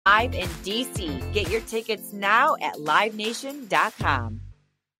live in DC. Get your tickets now at livenation.com.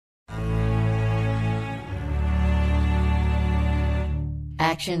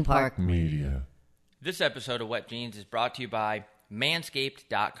 Action Park Media. This episode of Wet Jeans is brought to you by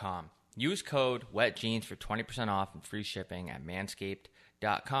Manscaped.com. Use code WETJEANS for 20% off and free shipping at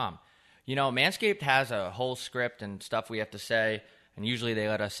Manscaped.com. You know, Manscaped has a whole script and stuff we have to say, and usually they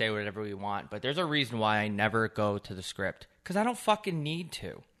let us say whatever we want, but there's a reason why I never go to the script, because I don't fucking need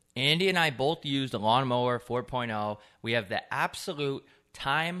to. Andy and I both use the Lawnmower 4.0. We have the absolute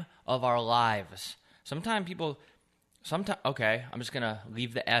time of our lives. Okay, I'm just going to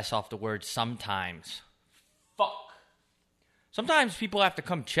leave the S off the word sometimes. Fuck. Sometimes people have to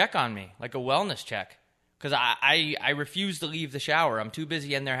come check on me, like a wellness check, because I refuse to leave the shower. I'm too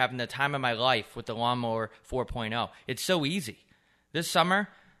busy in there having the time of my life with the Lawnmower 4.0. It's so easy. This summer,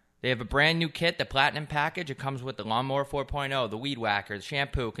 they have a brand new kit, the Platinum Package. It comes with the Lawnmower 4.0, the Weed Whacker, the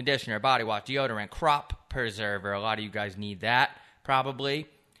shampoo, conditioner, body wash, deodorant, crop preserver. A lot of you guys need that, probably. You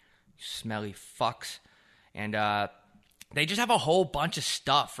smelly fucks. And, they just have a whole bunch of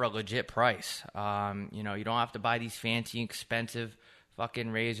stuff for a legit price. You know, you don't have to buy these fancy, expensive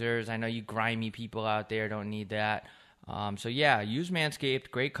fucking razors. I know you grimy people out there don't need that. So, yeah, use Manscaped.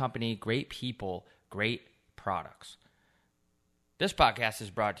 Great company, great people, great products. This podcast is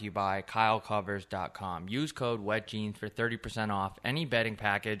brought to you by KyleCovers.com. Use code WETJEANS for 30% off any bedding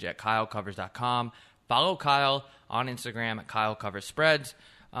package at KyleCovers.com. Follow Kyle on Instagram at KyleCoversSpreads.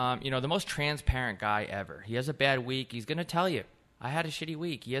 You know, the most transparent guy ever. He has a bad week, he's going to tell you. I had a shitty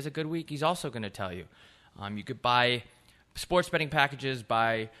week. He has a good week, he's also going to tell you. You could buy sports betting packages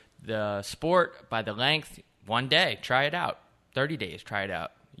by the sport, by the length. 1 day, try it out. 30 days, try it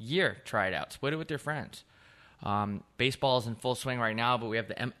out. A year, try it out. Split it with your friends. Baseball is in full swing right now, but we have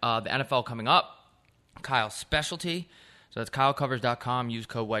the NFL coming up. Kyle's specialty. So that's KyleCovers.com. Use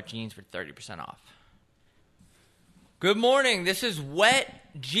code WETJEANS for 30% off. Good morning. This is Wet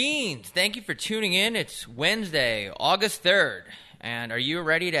Jeans. Thank you for tuning in. It's Wednesday, August 3rd. And are you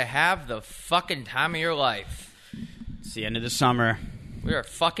ready to have the fucking time of your life? It's the end of the summer. We are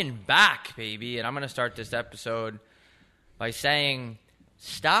fucking back, baby. And I'm going to start this episode by saying,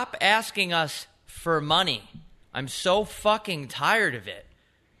 stop asking us for money. I'm so fucking tired of it.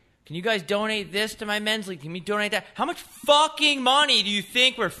 Can you guys donate this to my men's league? Can you donate that? How much fucking money do you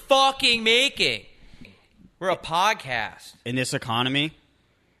think we're fucking making? We're a podcast. In this economy?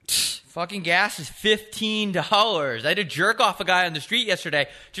 Fucking gas is $15. I had to jerk off a guy on the street yesterday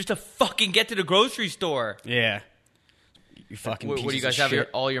just to fucking get to the grocery store. Yeah. You fucking What do you guys have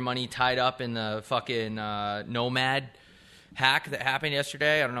all your money tied up in the fucking Nomad hack that happened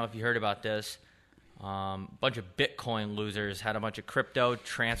yesterday? I don't know if you heard about this. A bunch of Bitcoin losers had a bunch of crypto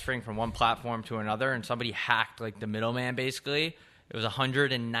transferring from one platform to another, and somebody hacked like the middleman basically. It was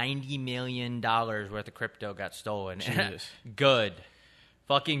 $190 million worth of crypto got stolen. Jesus. Good.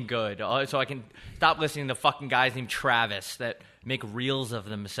 Fucking good. So I can stop listening to fucking guys named Travis that make reels of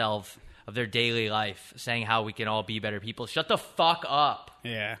themselves, of their daily life, saying how we can all be better people. Shut the fuck up.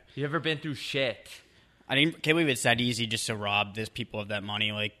 Yeah. You ever been through shit? Can't believe it's that easy just to rob these people of that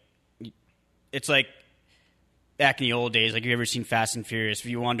money. Like, it's like back in the old days, like, you ever seen Fast and Furious? If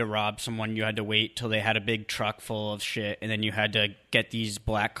you wanted to rob someone, you had to wait till they had a big truck full of shit, and then you had to get these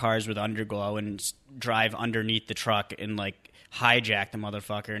black cars with underglow and drive underneath the truck and, like, hijack the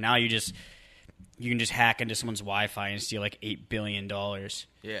motherfucker. Now you can just hack into someone's Wi-Fi and steal, like, $8 billion.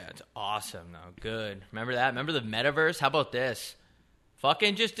 Yeah, it's awesome, though. Good. Remember that? Remember the metaverse? How about this?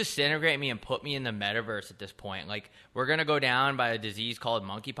 Fucking just disintegrate me and put me in the metaverse at this point. Like, we're going to go down by a disease called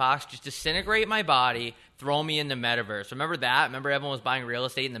monkeypox. Just disintegrate my body, throw me in the metaverse. Remember that? Remember everyone was buying real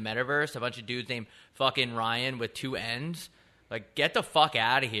estate in the metaverse? A bunch of dudes named fucking Ryan with 2 N's? Like, get the fuck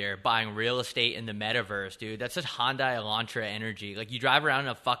out of here buying real estate in the metaverse, dude. That's such Hyundai Elantra energy. Like, you drive around in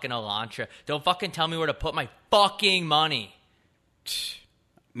a fucking Elantra. Don't fucking tell me where to put my fucking money.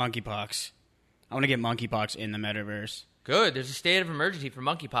 Monkeypox. I want to get monkeypox in the metaverse. Good. There's a state of emergency for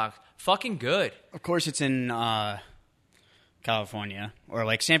monkeypox. Fucking good. Of course, it's in California. Or,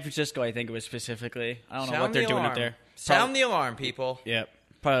 like, San Francisco, I think it was specifically. I don't know what they're doing up there. Sound the alarm, people. Yep.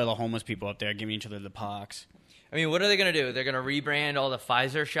 Probably the homeless people up there giving each other the pox. I mean, what are they going to do? They're going to rebrand all the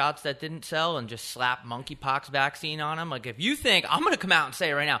Pfizer shots that didn't sell and just slap monkeypox vaccine on them? Like, if you think, I'm going to come out and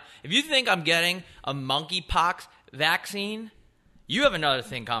say it right now, if you think I'm getting a monkeypox vaccine, you have another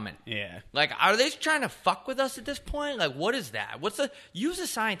thing coming. Yeah. Like, are they trying to fuck with us at this point? Like, what is that? Use a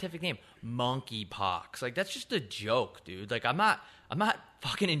scientific name. Monkeypox. Like, that's just a joke, dude. Like, I'm not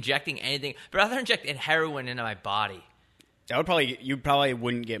fucking injecting anything. But rather inject heroin into my body. You probably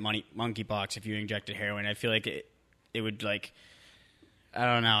wouldn't get monkeypox if you injected heroin. I feel like it would, like, I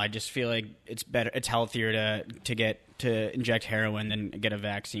don't know. I just feel like it's better. It's healthier to inject heroin than get a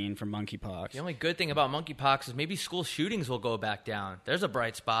vaccine for monkeypox. The only good thing about monkeypox is maybe school shootings will go back down. There's a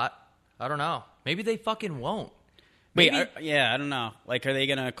bright spot. I don't know. Maybe they fucking won't. Wait, I don't know. Like, are they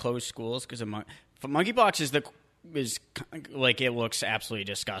gonna close schools because of monkeypox? Is like, it looks absolutely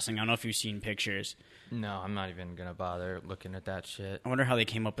disgusting. I don't know if you've seen pictures. No, I'm not even gonna bother looking at that shit. I wonder how they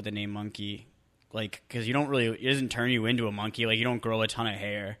came up with the name monkey. Like, because it doesn't turn you into a monkey. Like, you don't grow a ton of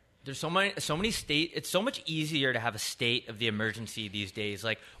hair. There's so many state. It's so much easier to have a state of the emergency these days.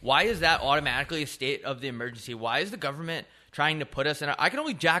 Like, why is that automatically a state of the emergency? Why is the government trying to put us in? I can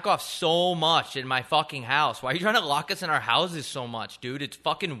only jack off so much in my fucking house. Why are you trying to lock us in our houses so much, dude? It's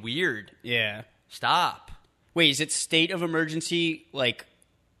fucking weird. Yeah. Stop. Wait, is it state of emergency like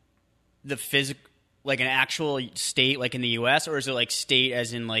the physical? Like an actual state, like in the U.S., or is it like state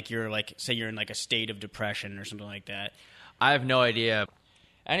as in like you're like, say you're in like a state of depression or something like that? I have no idea.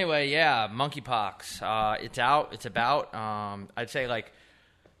 Anyway, yeah, monkeypox. It's out. It's about. I'd say like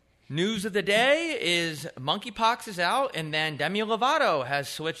news of the day is monkeypox is out, and then Demi Lovato has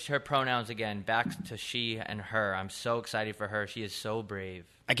switched her pronouns again back to she and her. I'm so excited for her. She is so brave.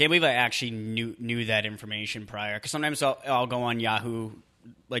 I can't believe I actually knew that information prior. Because sometimes I'll go on Yahoo.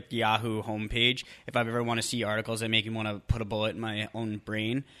 Like the Yahoo homepage, if I ever want to see articles that make me want to put a bullet in my own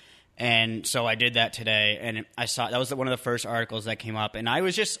brain. And so I did that today, and I saw that was one of the first articles that came up. And I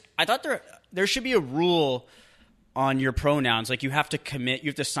thought there should be a rule on your pronouns. Like, you have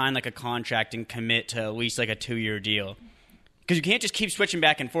to sign like a contract and commit to at least like a 2-year deal. Because you can't just keep switching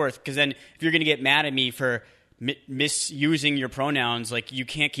back and forth, because then if you're going to get mad at me for misusing your pronouns, like, you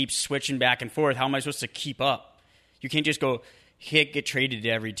can't keep switching back and forth. How am I supposed to keep up? You can't just go... Can't get traded to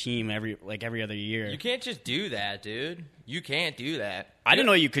every team every other year. You can't just do that, dude. You can't do that. I didn't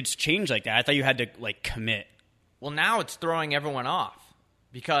know you could change like that. I thought you had to like commit. Well, now it's throwing everyone off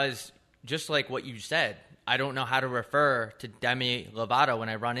because just like what you said, I don't know how to refer to Demi Lovato when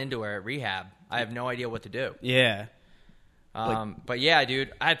I run into her at rehab. I have no idea what to do. Yeah. But yeah,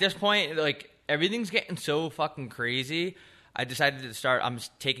 dude, at this point, like, everything's getting so fucking crazy. I decided to start. I'm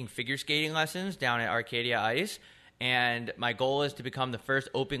taking figure skating lessons down at Arcadia Ice. And my goal is to become the first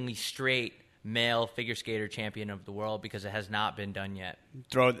openly straight male figure skater champion of the world, because it has not been done yet.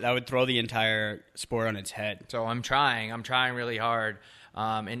 That would throw the entire sport on its head. So I'm trying really hard.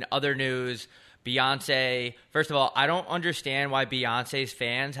 In other news, Beyonce, first of all, I don't understand why Beyonce's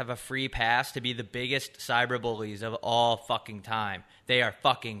fans have a free pass to be the biggest cyberbullies of all fucking time. They are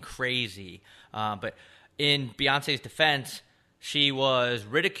fucking crazy. But in Beyonce's defense, she was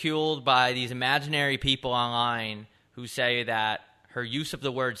ridiculed by these imaginary people online who say that her use of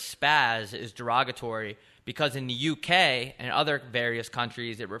the word spaz is derogatory because in the UK and other various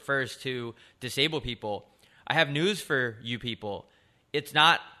countries it refers to disabled people. I have news for you people. It's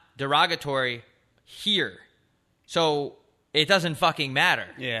not derogatory here. So it doesn't fucking matter.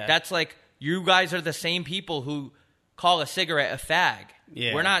 Yeah. That's like, you guys are the same people who call a cigarette a fag.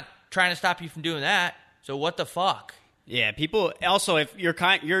 Yeah. We're not trying to stop you from doing that. So what the fuck? Yeah, people. Also, if you're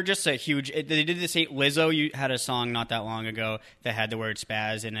just a huge. They did this. Lizzo, you had a song not that long ago that had the word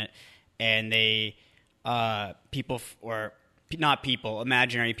spaz in it, and they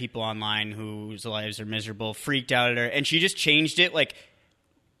imaginary people online whose lives are miserable freaked out at her, and she just changed it like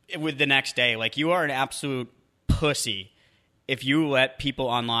with the next day. Like, you are an absolute pussy if you let people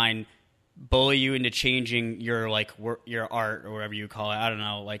online bully you into changing your like your art or whatever you call it. I don't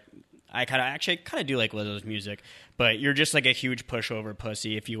know, like. I kind of do like Lizzo's music, but you're just like a huge pushover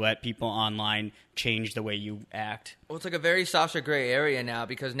pussy if you let people online change the way you act. Well, it's like a very soft or gray area now,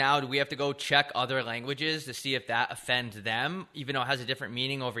 because now we have to go check other languages to see if that offends them, even though it has a different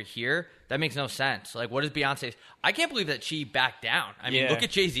meaning over here. That makes no sense. Like, what is Beyonce's? I can't believe that she backed down. I mean, Look at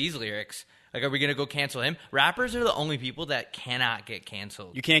Jay-Z's lyrics. Like, are we going to go cancel him? Rappers are the only people that cannot get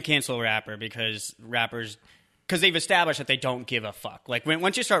canceled. You can't cancel a rapper because they've established that they don't give a fuck. Like,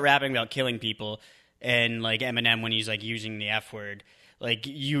 once you start rapping about killing people, and like Eminem when he's like using the F word, like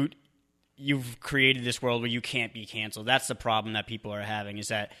you've created this world where you can't be canceled. That's the problem that people are having, is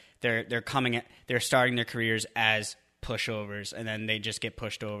that they're starting their careers as pushovers, and then they just get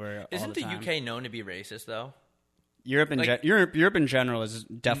pushed over. Isn't the UK known to be racist though? Europe in general is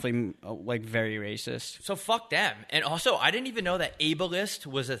definitely like very racist. So fuck them. And also, I didn't even know that ableist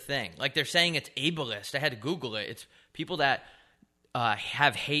was a thing. Like, they're saying it's ableist. I had to Google it. It's people that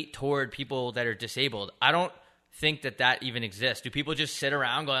have hate toward people that are disabled. I don't think that even exists. Do people just sit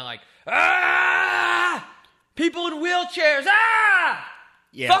around going like, ah, people in wheelchairs, ah,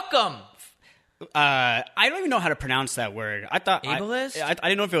 yeah. Fuck them. I don't even know how to pronounce that word. I thought ableist. I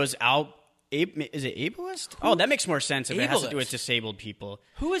didn't know if it was Is it ableist? Oh, that makes more sense if it has to do with Ableist. disabled people.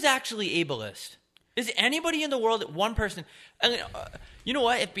 Who is actually ableist? Is anybody in the world, one person? You know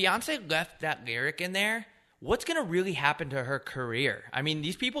what? If Beyonce left that lyric in there, what's going to really happen to her career? I mean,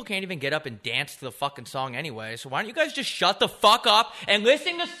 these people can't even get up and dance to the fucking song anyway, so why don't you guys just shut the fuck up and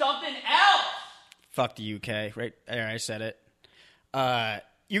listen to something else? Fuck the UK. Right there, I said it.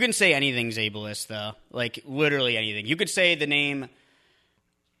 You can say anything's ableist, though. Like, literally anything. You could say the name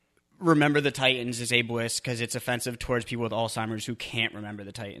Remember the Titans is ableist because it's offensive towards people with Alzheimer's who can't remember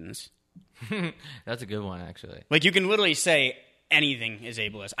the Titans. That's a good one, actually. Like, you can literally say anything is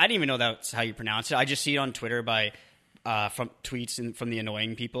ableist. I didn't even know that's how you pronounce it. I just see it on Twitter by from tweets from the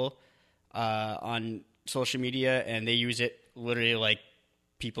annoying people on social media, and they use it literally like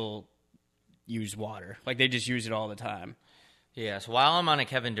people use water. Like, they just use it all the time. Yeah, so while I'm on a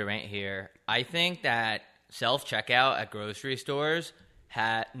Kevin Durant here, I think that self-checkout at grocery stores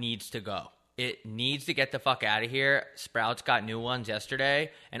needs to go. It needs to get the fuck out of here. Sprouts got new ones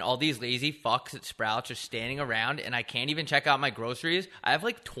yesterday, and all these lazy fucks at Sprouts are standing around, and I can't even check out my groceries. I have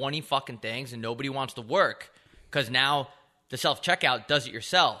like 20 fucking things, and nobody wants to work because now the self-checkout does it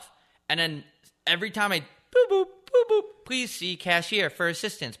yourself. And then every time I boop, boop, boop, boop, please see cashier for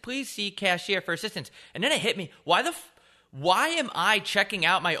assistance. Please see cashier for assistance. And then it hit me. Why am I checking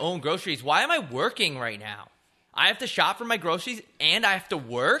out my own groceries? Why am I working right now? I have to shop for my groceries and I have to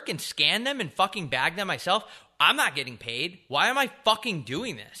work and scan them and fucking bag them myself. I'm not getting paid. Why am I fucking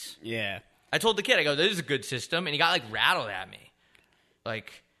doing this? Yeah. I told the kid, I go, this is a good system. And he got like rattled at me.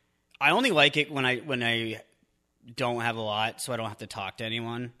 Like, I only like it when I don't have a lot, so I don't have to talk to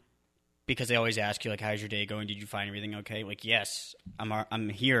anyone. Because they always ask you, like, how's your day going? Did you find everything okay? Like, yes, I'm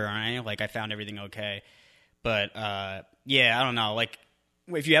here, aren't I? Like, I found everything okay. But, yeah, I don't know. Like,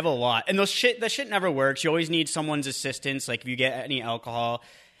 if you have a lot, and that shit never works. You always need someone's assistance. Like, if you get any alcohol,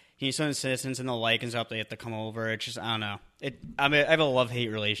 you need someone's assistance, and the light and stuff, they have to come over. It's just, I don't know. I have a love-hate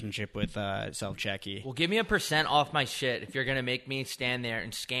relationship with self-checky. well, give me a % off my shit if you're going to make me stand there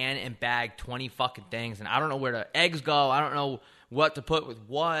and scan and bag 20 fucking things. And I don't know where the eggs go. I don't know what to put with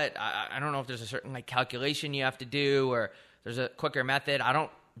what. I don't know if there's a certain like calculation you have to do or there's a quicker method. I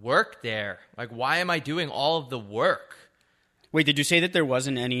don't work there. Like, why am I doing all of the work? Wait, did you say that there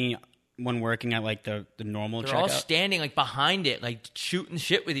wasn't anyone working at, like, the normal They're checkout? all standing like behind it, like shooting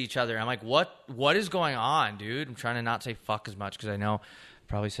shit with each other. I'm like, what is going on, dude? I'm trying to not say fuck as much because I know I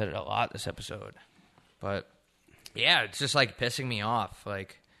probably said it a lot this episode. But yeah, it's just like pissing me off.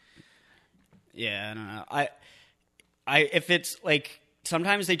 Like, Yeah, I don't know. If it's like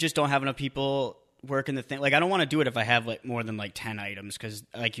sometimes they just don't have enough people working the thing. Like, I don't want to do it if I have like more than like 10 items because,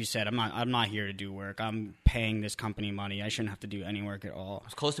 like you said, I'm not here to do work. I'm paying this company money. I shouldn't have to do any work at all. I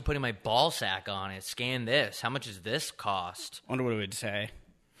was close to putting my ball sack on it. Scan this. How much does this cost? I wonder what it would say.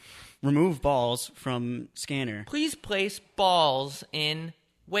 Remove balls from scanner. Please place balls in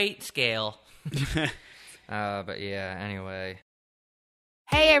weight scale. But yeah, anyway.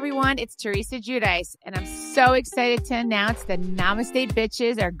 Hey everyone, it's Teresa Giudice, and I'm so excited to announce that Namaste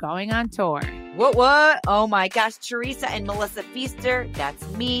Bitches are going on tour. What? Oh my gosh, Teresa and Melissa Feaster, that's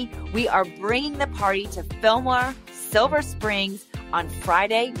me. We are bringing the party to Fillmore, Silver Springs on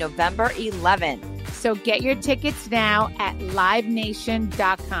Friday, November 11th. So get your tickets now at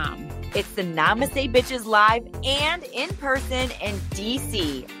livenation.com. It's the Namaste Bitches live and in person in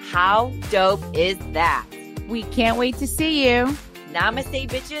DC. How dope is that? We can't wait to see you. Namaste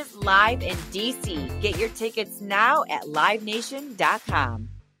Bitches live in DC. Get your tickets now at livenation.com.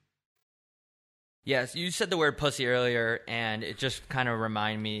 Yes, you said the word pussy earlier, and it just kind of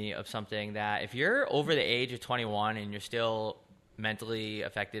reminded me of something that if you're over the age of 21 and you're still mentally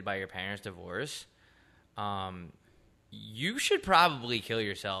affected by your parents' divorce, you should probably kill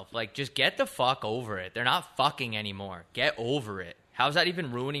yourself. Like, just get the fuck over it. They're not fucking anymore. Get over it. How's that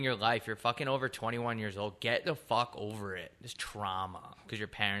even ruining your life? You're fucking over 21 years old. Get the fuck over it. This trauma because your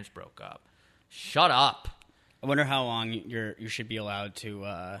parents broke up. Shut up. I wonder how long you should be allowed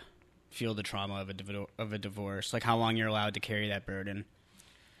to feel the trauma of a divorce. Like, how long you're allowed to carry that burden.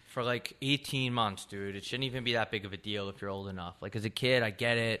 For like 18 months, dude. It shouldn't even be that big of a deal if you're old enough. Like, as a kid, I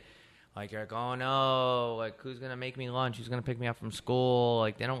get it. Like, you're like, oh no, like, who's going to make me lunch? Who's going to pick me up from school?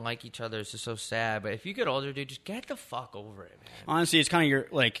 Like, they don't like each other. It's just so sad. But if you get older, dude, just get the fuck over it, man. Honestly, it's kind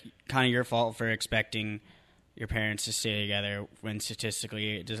of your fault for expecting your parents to stay together when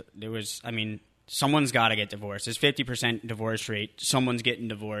statistically there was, I mean, someone's got to get divorced. There's 50% divorce rate. Someone's getting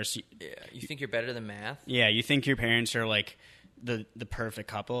divorced. Yeah, you think you're better than math? Yeah, you think your parents are like the perfect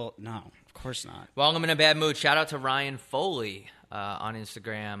couple? No, of course not. Well, I'm in a bad mood. Shout out to Ryan Foley on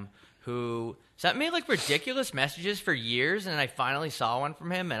Instagram. who sent me like ridiculous messages for years, and I finally saw one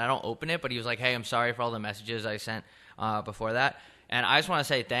from him, and I don't open it, but he was like, hey, I'm sorry for all the messages I sent before that. And I just want to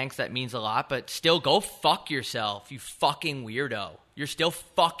say thanks. That means a lot, but still go fuck yourself, you fucking weirdo. You're still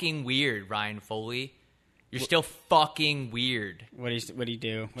fucking weird, Ryan Foley. You're still fucking weird. What'd he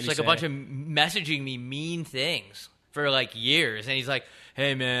do? It's like a bunch of messaging me mean things for like years. And he's like,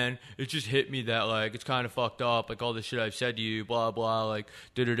 hey man, it just hit me that like it's kind of fucked up, like all the shit I've said to you, blah blah, like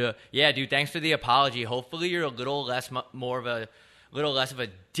da da da. Yeah, dude, thanks for the apology. Hopefully you're a little less of a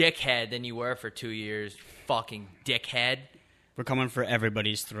dickhead than you were for 2 years. Fucking dickhead. We're coming for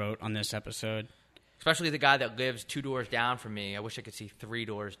everybody's throat on this episode. Especially the guy that lives 2 doors down from me. I wish I could see 3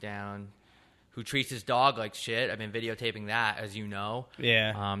 doors down. Who treats his dog like shit. I've been videotaping that, as you know.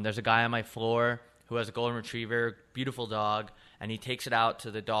 Yeah. There's a guy on my floor who has a golden retriever, beautiful dog, and he takes it out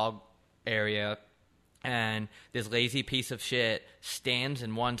to the dog area, and this lazy piece of shit stands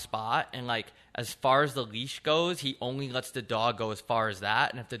in one spot, and like as far as the leash goes, he only lets the dog go as far as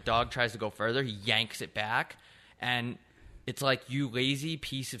that, and if the dog tries to go further, he yanks it back. And it's like, you lazy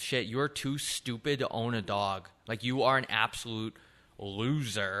piece of shit, you're too stupid to own a dog. Like, you are an absolute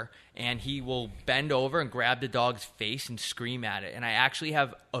loser. And he will bend over and grab the dog's face and scream at it. And I actually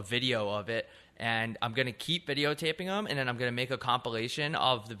have a video of it, and I'm going to keep videotaping him, and then I'm going to make a compilation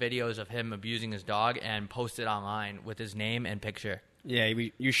of the videos of him abusing his dog and post it online with his name and picture. Yeah,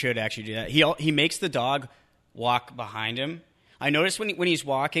 you should actually do that. He makes the dog walk behind him. I noticed when he's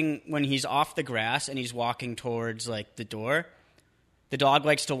walking, when he's off the grass and he's walking towards like the door, the dog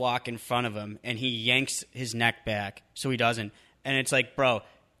likes to walk in front of him, and he yanks his neck back so he doesn't. And it's like, bro,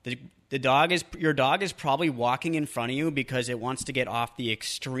 your dog is probably walking in front of you because it wants to get off the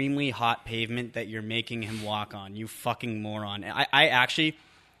extremely hot pavement that you're making him walk on. You fucking moron. I actually,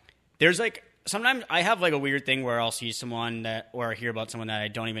 there's like, sometimes I have like a weird thing where I'll see someone or hear about someone that I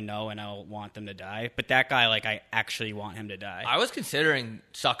don't even know, and I'll want them to die. But that guy, like, I actually want him to die. I was considering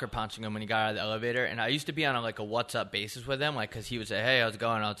sucker punching him when he got out of the elevator, and I used to be on a what's up basis with him, like, because he would say, hey, how's it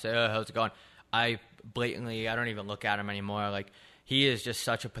going? I'd say, oh, how's it going? I don't even look at him anymore. Like, he is just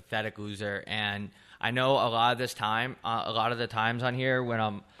such a pathetic loser. And I know a lot of the times on here when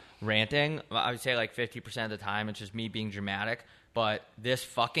I'm ranting, I would say like 50% of the time it's just me being dramatic. But this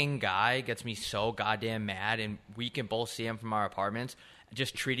fucking guy gets me so goddamn mad, and we can both see him from our apartments,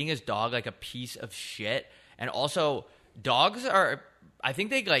 just treating his dog like a piece of shit. And also, dogs are, I think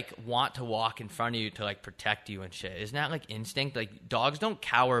they like want to walk in front of you to like protect you and shit. Isn't that like instinct? Like, dogs don't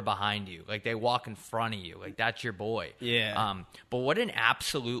cower behind you. Like, they walk in front of you. Like, that's your boy. Yeah. But what an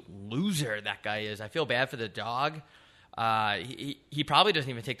absolute loser that guy is. I feel bad for the dog. He probably doesn't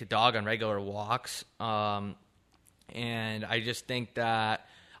even take the dog on regular walks. And I just think that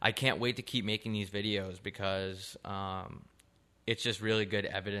I can't wait to keep making these videos because it's just really good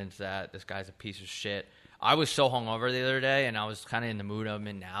evidence that this guy's a piece of shit. I was so hungover the other day, and I was kind of in the mood I'm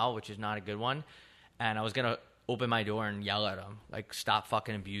in now, which is not a good one. And I was going to open my door and yell at him, like, stop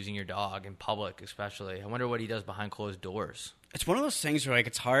fucking abusing your dog in public, especially. I wonder what he does behind closed doors. It's one of those things where, like,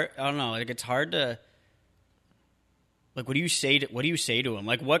 it's hard. I don't know. Like, it's hard to. Like, what do you say to him?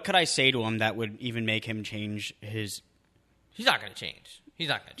 Like, what could I say to him that would even make him change his? He's not going to change.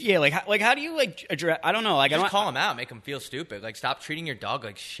 Yeah, like how do you like address? I don't know. Like, just call him out, make him feel stupid. Like, stop treating your dog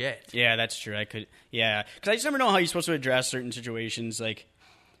like shit. Yeah, that's true. Yeah, because I just never know how you're supposed to address certain situations. Like,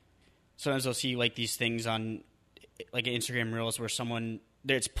 sometimes I'll see like these things on like Instagram Reels where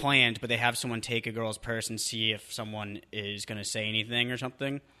it's planned, but they have someone take a girl's purse and see if someone is going to say anything or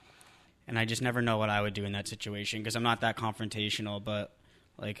something. And I just never know what I would do in that situation because I'm not that confrontational, but,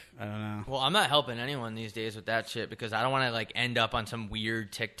 like, I don't know. Well, I'm not helping anyone these days with that shit because I don't want to, like, end up on some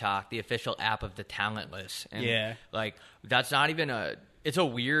weird TikTok, the official app of the talentless. And, yeah. Like, that's not even it's a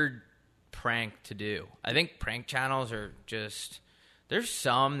weird prank to do. I think prank channels are just, there's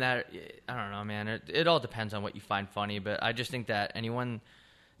some that, I don't know, man. It all depends on what you find funny, but I just think that anyone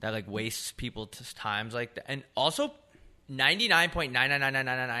that, like, wastes people's times like that, and also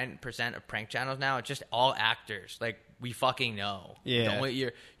 99.99999% of prank channels now, it's just all actors. Like, we fucking know. Yeah.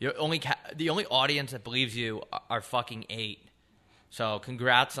 The only audience that believes you are fucking 8. So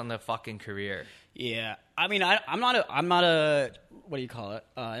congrats on the fucking career. Yeah. I mean, I'm not a what do you call it?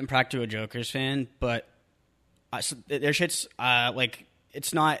 Impractical Jokers fan, but their shit's like,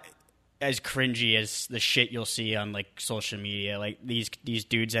 it's not as cringy as the shit you'll see on like social media. Like these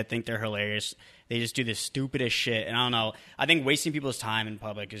dudes that think they're hilarious, they just do the stupidest shit. And I don't know. I think wasting people's time in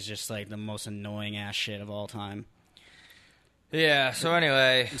public is just like the most annoying ass shit of all time. Yeah. So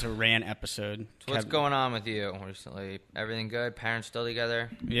anyway, it's a rant episode. So what's going on with you recently? Everything good? Parents still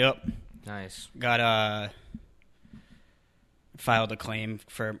together? Yep. Nice. Got filed a claim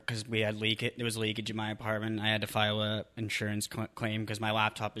because we had there was leakage in my apartment. I had to file a insurance claim because my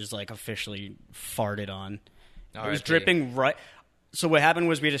laptop is like officially farted on. It was dripping right. So what happened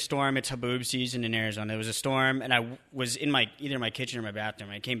was we had a storm. It's haboob season in Arizona. There was a storm, and I was in either my kitchen or my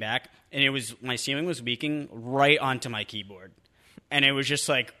bathroom. I came back, and my ceiling was leaking right onto my keyboard. And it was just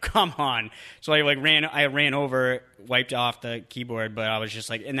like, come on. So I ran over, wiped off the keyboard, but I was just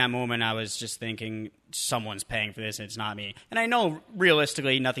like, in that moment, I was just thinking, someone's paying for this, and it's not me. And I know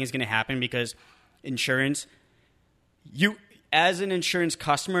realistically nothing's going to happen because insurance, as an insurance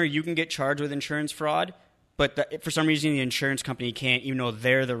customer, you can get charged with insurance fraud, but for some reason the insurance company can't, even though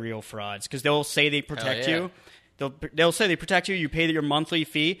they're the real frauds, because they'll say they protect you. They'll say they protect you. You pay your monthly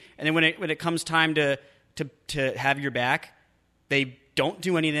fee, and then when it comes time to have your back, they don't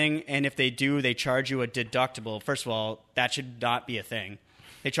do anything, and if they do, they charge you a deductible. First of all, that should not be a thing.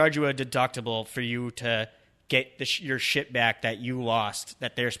 They charge you a deductible for you to get your shit back that you lost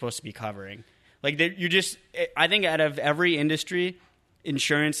that they're supposed to be covering. Like, I think out of every industry,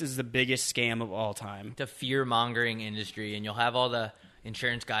 insurance is the biggest scam of all time. It's a fear-mongering industry, and you'll have all the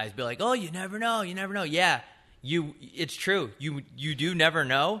insurance guys be like, oh, you never know. Yeah. It's true. You do never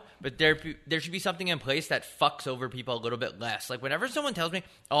know, but there should be something in place that fucks over people a little bit less. Like whenever someone tells me,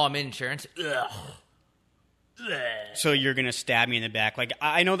 "Oh, I'm in insurance," so you're gonna stab me in the back. Like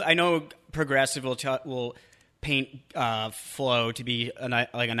I know Progressive will paint Flo to be a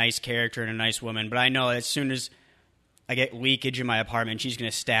nice character and a nice woman, but I know as soon as I get leakage in my apartment, she's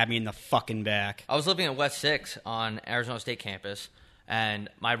gonna stab me in the fucking back. I was living at West 6 on Arizona State campus. And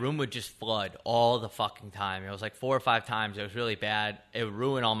my room would just flood all the fucking time. It was like 4 or 5 times. It was really bad. It would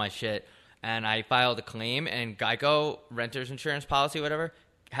ruin all my shit. And I filed a claim, and Geico, renter's insurance policy, whatever,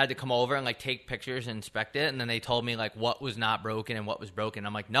 had to come over and like take pictures and inspect it. And then they told me like what was not broken and what was broken.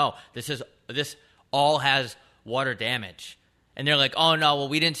 I'm like, no, this all has water damage. And they're like, oh no, well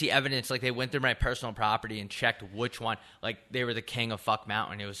we didn't see evidence. Like they went through my personal property and checked which one. Like they were the king of fuck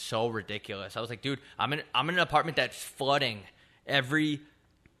mountain. It was so ridiculous. I was like, dude, I'm in an apartment that's flooding. Every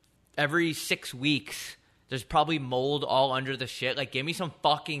 6 weeks, there's probably mold all under the shit. Like, give me some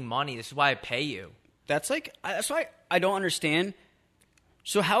fucking money. This is why I pay you. That's why I don't understand.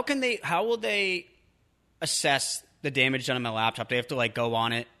 So how will they assess the damage done on my laptop? They have to like go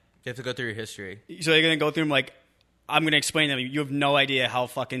on it. You have to go through your history. So they're gonna go through them like, I'm gonna explain to them. You have no idea how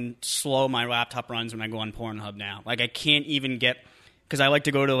fucking slow my laptop runs when I go on Pornhub now. Like I can't even get, because I like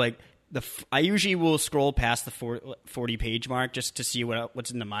to go to like. I usually will scroll past the 40-page mark just to see what's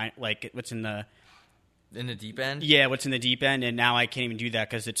in what's in the deep end. Yeah, what's in the deep end, and now I can't even do that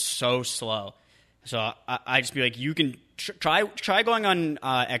because it's so slow. So I just be like, you can try going on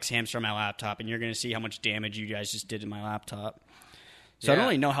Xhamster on my laptop, and you're going to see how much damage you guys just did to my laptop. So I don't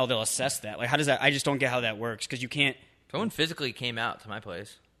really know how they'll assess that. Like, how does that? I just don't get how that works because you can't. Someone physically came out to my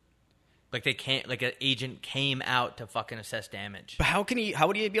place. Like they can't. Like an agent came out to fucking assess damage. But how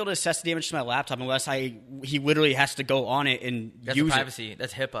would he be able to assess the damage to my laptop unless he literally has to go on it and That's use privacy. it?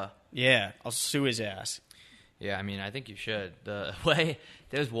 That's HIPAA. Yeah, I'll sue his ass. Yeah, I mean, I think you should. The way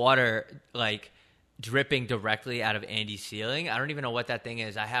there's water like dripping directly out of Andy's ceiling. I don't even know what that thing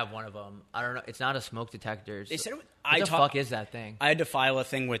is. I have one of them. I don't know. It's not a smoke detector. They said what the fuck is that thing? I had to file a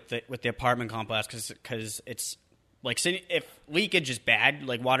thing with the apartment complex because it's. Like, if leakage is bad,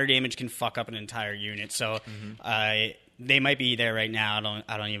 like, water damage can fuck up an entire unit. So, they might be there right now.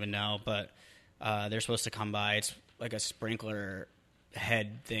 I don't even know. But they're supposed to come by. It's like a sprinkler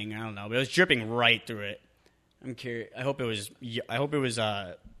head thing. I don't know. But it was dripping right through it. I'm curious. I hope it was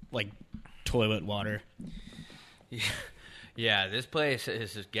like, toilet water. Yeah, this place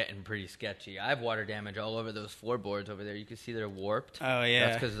is just getting pretty sketchy. I have water damage all over those floorboards over there. You can see they're warped. Oh, yeah.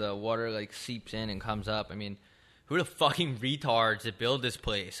 That's because the water, like, seeps in and comes up. I mean... Who the fucking retards that build this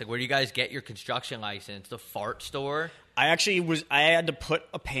place? Like, where do you guys get your construction license? The fart store? I had to put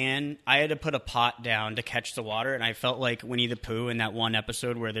a pot down to catch the water, and I felt like Winnie the Pooh in that one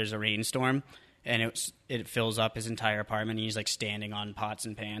episode where there's a rainstorm, and it fills up his entire apartment, and he's, like, standing on pots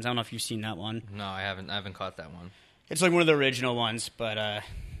and pans. I don't know if you've seen that one. No, I haven't caught that one. It's, like, one of the original ones, but,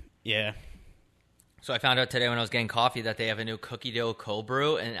 yeah. So I found out today when I was getting coffee that they have a new cookie dough cold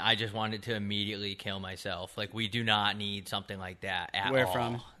brew, and I just wanted to immediately kill myself. Like, we do not need something like that at all. Where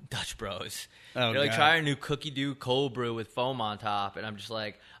from? Dutch Bros. Oh, They're like, try a new cookie dough cold brew with foam on top, and I'm just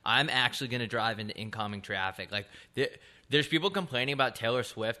like, I'm actually going to drive into incoming traffic. Like, there's people complaining about Taylor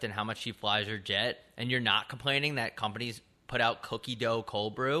Swift and how much she flies her jet, and you're not complaining that companies put out cookie dough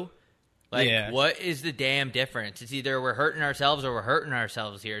cold brew? Like, What is the damn difference? It's either we're hurting ourselves or we're hurting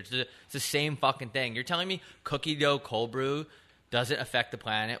ourselves here. It's the same fucking thing. You're telling me cookie dough cold brew doesn't affect the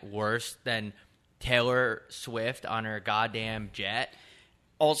planet worse than Taylor Swift on her goddamn jet.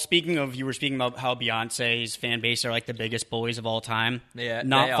 You were speaking about how Beyonce's fan base are like the biggest bullies of all time. Yeah,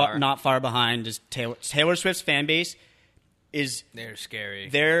 not far behind is Taylor Swift's fan base. They're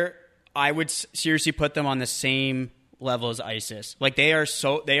scary. I would seriously put them on the same level as ISIS. Like they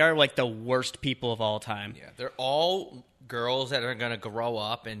are like the worst people of all time. Yeah, they're all girls that are going to grow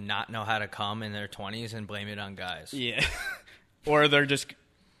up and not know how to come in their 20s and blame it on guys. Yeah. Or they're just,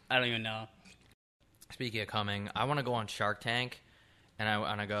 I don't even know. Speaking of coming, I want to go on Shark Tank, and I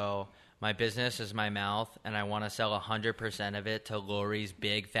want to go, my business is my mouth, and I want to sell 100% of it to Lori's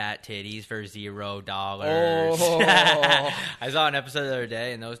big fat titties for $0. Oh. I saw an episode the other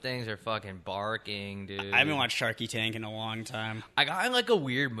day, and those things are fucking barking, dude. I haven't watched Sharky Tank in a long time. I got in like a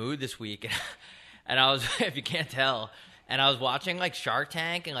weird mood this week, and I was, if you can't tell, and I was watching like Shark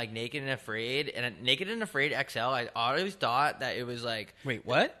Tank and like Naked and Afraid, and Naked and Afraid XL. I always thought that it was like, wait,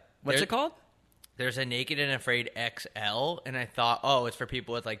 what? What's it called? There's a Naked and Afraid XL, and I thought, oh, it's for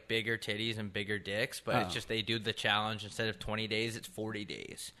people with like bigger titties and bigger dicks, but it's just they do the challenge instead of 20 days, it's 40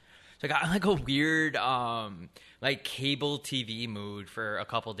 days. So I got like a weird like cable TV mood for a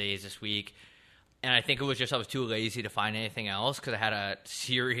couple days this week. And I think it was just I was too lazy to find anything else because I had a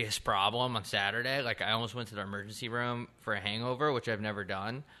serious problem on Saturday. Like, I almost went to the emergency room for a hangover, which I've never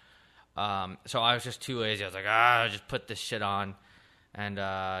done. So I was just too lazy. I was like, I'll just put this shit on. And,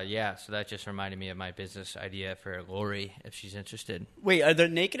 yeah, so that just reminded me of my business idea for Lori, if she's interested. Wait, are the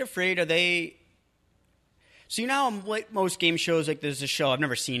Naked Afraid, are they... So you know how like most game shows, like there's a show, I've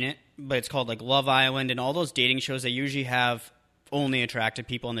never seen it, but it's called like Love Island, and all those dating shows, they usually have only attractive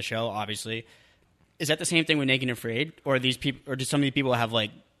people on the show, obviously. Is that the same thing with Naked and Afraid, or are these people, or do some of these people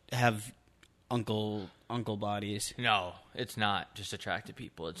have uncle bodies? No, it's not just attractive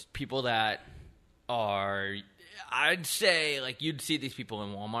people. It's people that are, I'd say, like you'd see these people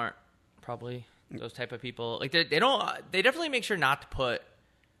in Walmart, probably those type of people. Like they definitely make sure not to put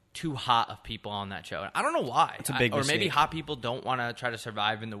too hot of people on that show. I don't know why. It's a big or maybe mistake. hot people don't want to try to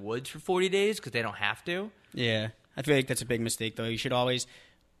survive in the woods for 40 days because they don't have to. Yeah, I feel like that's a big mistake, though. You should always.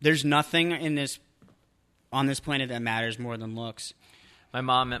 There's nothing on this planet that matters more than looks. My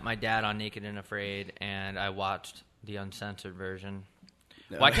mom met my dad on Naked and Afraid, and I watched the uncensored version.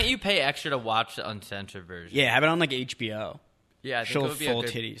 Why can't you pay extra to watch the uncensored version? Yeah, have it on like HBO. Yeah, I think Show it would be full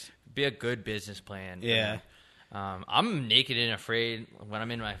titties. Be a good business plan. Yeah. I'm naked and afraid when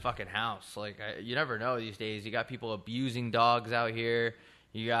I'm in my fucking house. Like, you never know these days. You got people abusing dogs out here.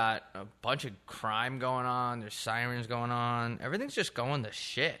 You got a bunch of crime going on. There's sirens going on. Everything's just going to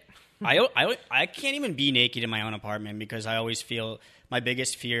shit. I can't even be naked in my own apartment because I always feel my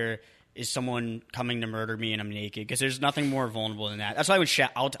biggest fear is someone coming to murder me and I'm naked, because there's nothing more vulnerable than that. That's why I would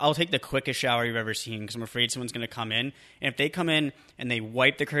I'll take the quickest shower you've ever seen because I'm afraid someone's going to come in. And if they come in and they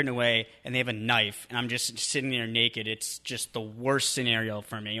wipe the curtain away and they have a knife and I'm just sitting there naked, it's just the worst scenario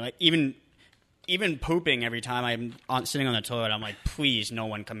for me. Like even pooping every time I'm sitting on the toilet, I'm like, please, no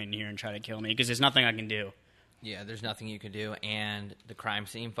one come in here and try to kill me, because there's nothing I can do. Yeah, there's nothing you can do, and the crime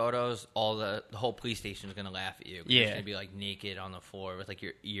scene photos, the whole police station is gonna laugh at you. Yeah, you're gonna be like naked on the floor with like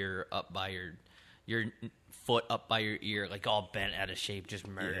your ear up by your foot up by your ear, like all bent out of shape, just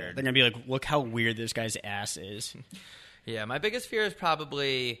murdered. Yeah, they're gonna be like, look how weird this guy's ass is. Yeah, my biggest fear is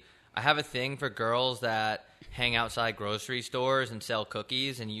probably I have a thing for girls that hang outside grocery stores and sell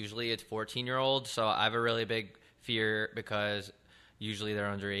cookies, and usually it's 14-year-olds. So I have a really big fear because usually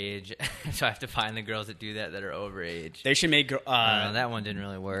they're underage, so I have to find the girls that do that are overage. They should make... that one didn't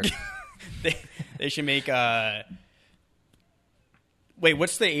really work. they should make... Wait,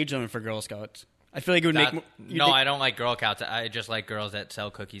 what's the age limit for Girl Scouts? I feel like it would make... I don't like Girl Scouts. I just like girls that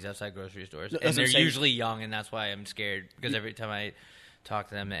sell cookies outside grocery stores. And they're usually young, and that's why I'm scared, because every time I talk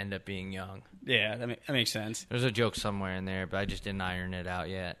to them, they end up being young. Yeah, that makes sense. There's a joke somewhere in there, but I just didn't iron it out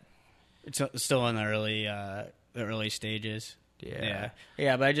yet. It's still in the early stages. Yeah,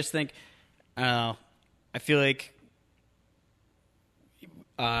 but I just think, I feel like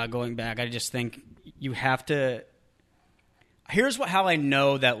going back, I just think you have to. Here's how I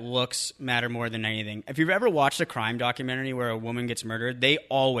know that looks matter more than anything. If you've ever watched a crime documentary where a woman gets murdered, they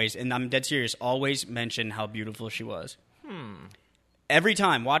always, and I'm dead serious, always mention how beautiful she was. Every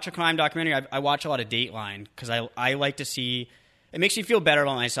time, watch a crime documentary. I watch a lot of Dateline because I like to see. It makes me feel better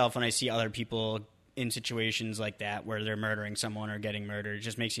about myself when I see other people in situations like that where they're murdering someone or getting murdered. It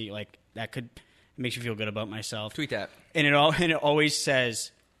just makes you like it makes you feel good about myself. Tweet that. And it always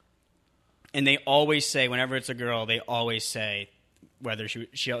says, and they always say, whenever it's a girl, they always say whether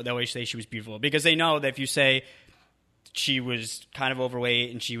they always say she was beautiful, because they know that if you say she was kind of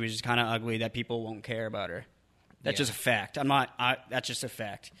overweight and she was kind of ugly, that people won't care about her. That's just a fact. That's just a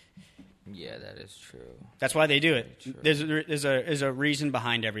fact. Yeah, that is true. That's why they do it. There's a reason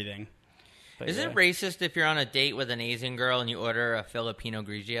behind everything. But Is it racist if you're on a date with an Asian girl and you order a Filipino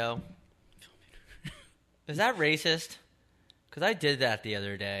Grigio? Is that racist? Because I did that the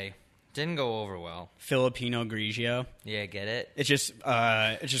other day. Didn't go over well. Filipino Grigio? Yeah, get it? It's just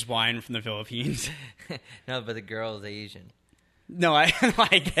wine from the Philippines. No, but the girl is Asian. No, I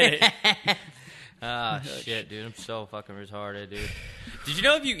get it. Ah, shit, dude. I'm so fucking retarded, dude. Did you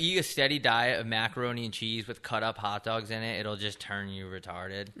know if you eat a steady diet of macaroni and cheese with cut-up hot dogs in it, it'll just turn you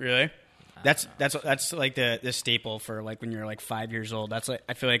retarded? Really? That's like the staple for like when you're like 5 years old. That's like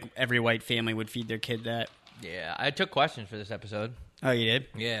I feel like every white family would feed their kid that. Yeah, I took questions for this episode. Oh, you did?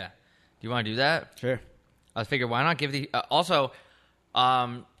 Yeah. Do you want to do that? Sure. I figured, why not give the... also,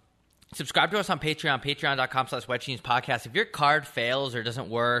 subscribe to us on Patreon, patreon.com/WetJeansPodcast. If your card fails or doesn't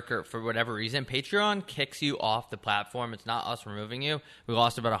work or for whatever reason, Patreon kicks you off the platform. It's not us removing you. We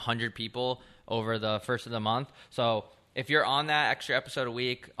lost about 100 people over the first of the month. So if you're on that extra episode a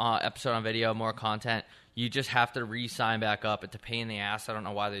week, episode on video, more content, you just have to re-sign back up. It's a pain in the ass. I don't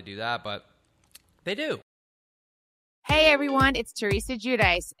know why they do that, but they do. Hey everyone, it's Teresa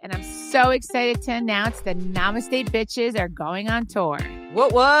Giudice, and I'm so excited to announce that Namaste Bitches are going on tour.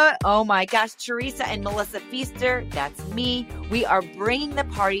 What? Oh my gosh, Teresa and Melissa Feaster, that's me. We are bringing the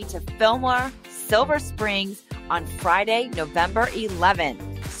party to Fillmore, Silver Springs on Friday, November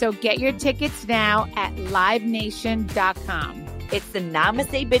 11th. So get your tickets now at livenation.com. It's the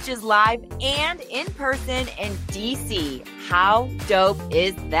Namaste Bitches live and in person in DC. How dope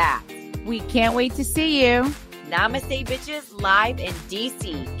is that? We can't wait to see you. Namaste Bitches live in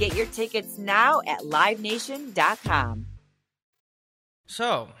DC. Get your tickets now at livenation.com.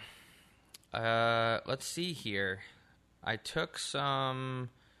 So, let's see here. I took some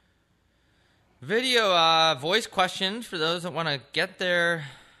video voice questions for those that want to get their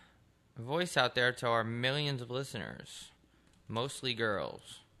voice out there to our millions of listeners, mostly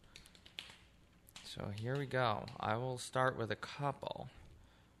girls. So here we go. I will start with a couple.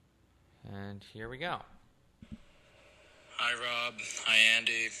 And here we go. Hi, Rob. Hi,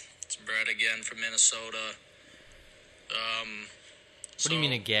 Andy. It's Brett again from Minnesota. What do you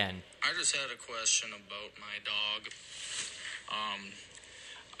mean again? I just had a question about my dog.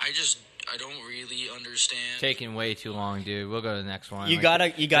 I don't really understand. Taking way too long, dude. We'll go to the next one. You gotta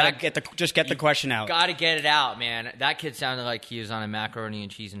get the question out. Gotta get it out, man. That kid sounded like he was on a macaroni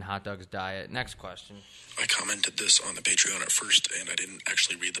and cheese and hot dogs diet. Next question. I commented this on the Patreon at first, and I didn't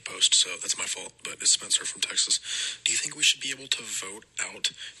actually read the post, so that's my fault. But it's Spencer from Texas. Do you think we should be able to vote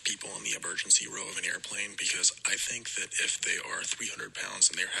out people on the emergency row of an airplane? Because I think that if they are 300 pounds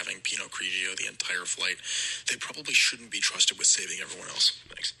and they're having Pinot Grigio the entire flight, they probably shouldn't be trusted with saving everyone else.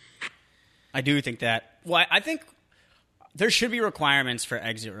 Thanks. I do think that. Well, I think there should be requirements for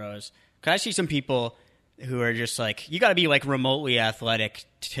exit rows. Because I see some people who are just like, you got to be like remotely athletic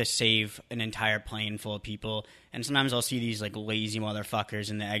to save an entire plane full of people. And sometimes I'll see these like lazy motherfuckers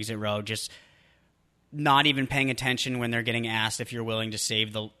in the exit row just not even paying attention when they're getting asked if you're willing to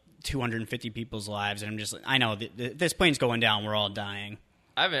save the 250 people's lives. And I'm just like, I know this plane's going down. We're all dying.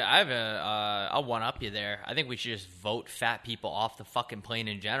 I'll one-up you there. I think we should just vote fat people off the fucking plane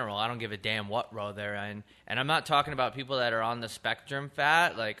in general. I don't give a damn what row they're in. And I'm not talking about people that are on the spectrum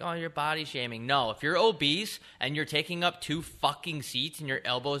fat, like, oh, you're body shaming. No, if you're obese and you're taking up 2 fucking seats and your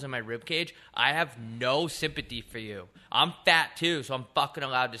elbow's in my ribcage, I have no sympathy for you. I'm fat too, so I'm fucking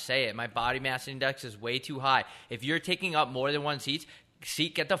allowed to say it. My body mass index is way too high. If you're taking up more than 1 seat,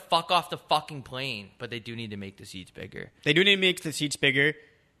 get the fuck off the fucking plane. But they do need to make the seats bigger. They do need to make the seats bigger,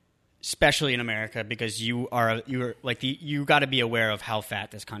 especially in America, because you got to be aware of how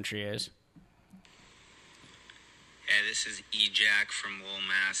fat this country is. Hey, this is E-Jack from Lowell,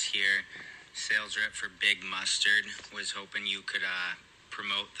 Mass. here. Sales rep for Big Mustard. Was hoping you could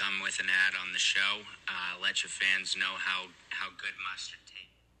promote them with an ad on the show. Let your fans know how good mustard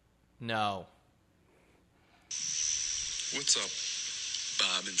tastes. No. What's up,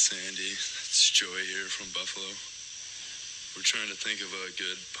 Bob and Sandy? It's Joey here from Buffalo. We're trying to think of a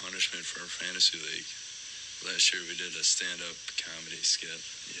good punishment for our fantasy league. Last year we did a stand-up comedy skit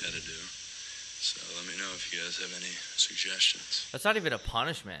you had to do. So let me know if you guys have any suggestions. That's not even a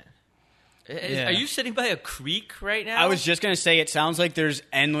punishment. Yeah. Are you sitting by a creek right now? I was just going to say, it sounds like there's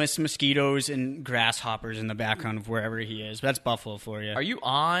endless mosquitoes and grasshoppers in the background of wherever he is. But that's Buffalo for you. Are you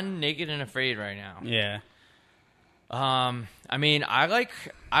on Naked and Afraid right now? Yeah. I mean, I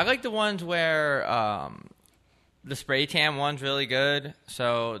like the ones where The spray tan one's really good.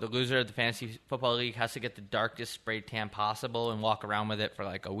 So the loser of the Fantasy Football League has to get the darkest spray tan possible and walk around with it for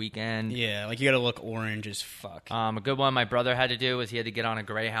like a weekend. Yeah, like you got to look orange as fuck. A good one my brother had to do was he had to get on a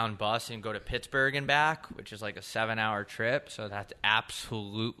Greyhound bus and go to Pittsburgh and back, which is like a 7-hour trip. So that's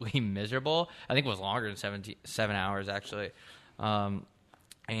absolutely miserable. I think it was longer than 7 hours, actually.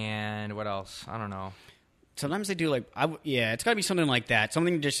 And what else? I don't know. Sometimes they do like, it's got to be something like that.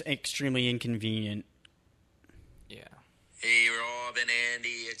 Something just extremely inconvenient. Yeah. Hey, Rob and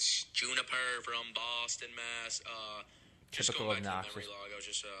Andy, it's Juniper from Boston, Mass. Just Typical going back obnoxious. to the memory log, I was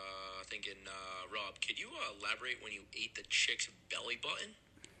just thinking, Rob, could you elaborate when you ate the chick's belly button?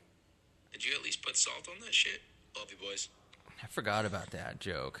 Did you at least put salt on that shit? Love you, boys. I forgot about that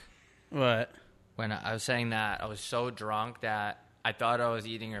joke. What? When I was saying that, I was so drunk that I thought I was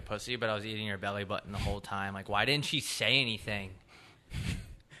eating her pussy, but I was eating her belly button the whole time. Like, why didn't she say anything?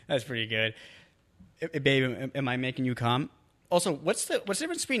 That's pretty good. Babe, am I making you come? Also, what's the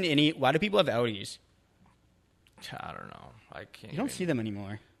difference between why do people have outies? I don't know. I can't. You don't see them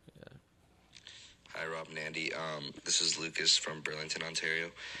anymore. Hi, Rob and Andy. This is Lucas from Burlington,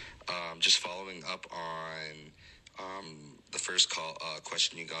 Ontario. Just following up on the first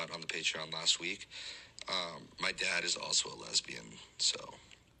question you got on the Patreon last week. My dad is also a lesbian, so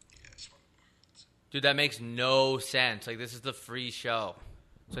yeah. Dude, that makes no sense. Like, this is the free show,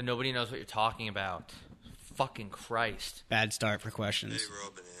 so nobody knows what you're talking about. Fucking Christ. Bad start for questions. Hey,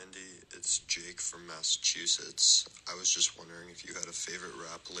 Rob and Andy. It's Jake from Massachusetts. I was just wondering if you had a favorite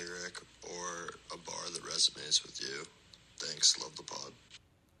rap lyric or a bar that resonates with you. Thanks. Love the pod.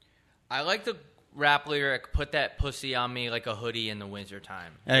 I like the rap lyric, put that pussy on me like a hoodie in the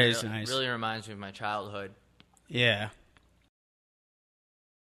wintertime. That is nice. Really reminds me of my childhood. Yeah.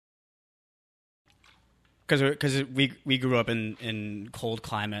 Because we grew up in cold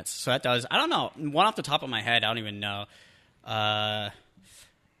climates, so that does. I don't know. One off the top of my head, I don't even know.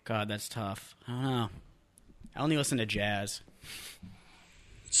 God, that's tough. I don't know. I only listen to jazz.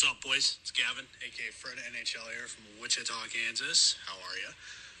 What's up, boys? It's Gavin, a.k.a. Fred NHL here from Wichita, Kansas. How are ya?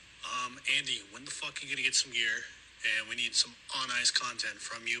 Andy, when the fuck are you going to get some gear? And we need some on-ice content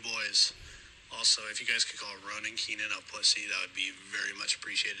from you boys. Also, if you guys could call Ronan Keenan a pussy, that would be very much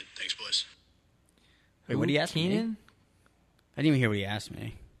appreciated. Thanks, boys. Wait, what did he ask Keenan? me? I didn't even hear what he asked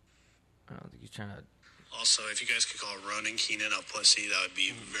me. I don't think he's trying to... Also, if you guys could call Ronan Keenan a pussy, that would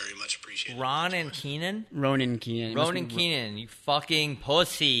be very much appreciated. Ron and Keenan? Ronan Keenan. Ronan Keenan, you fucking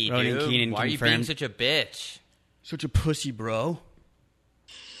pussy, Ronan dude. Keenan Why are you confirmed. being such a bitch? Such a pussy, bro.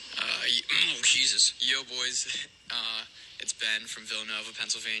 Jesus. Yo, boys. It's Ben from Villanova,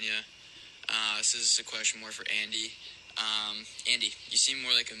 Pennsylvania. This is a question more for Andy. Andy, you seem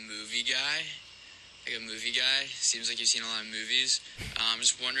more like a movie guy. Seems like you've seen a lot of movies. I'm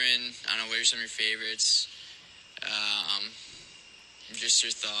just wondering, I don't know, what are some of your favorites? Just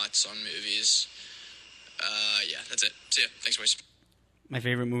your thoughts on movies. Yeah, that's it. See ya. Thanks, boys. My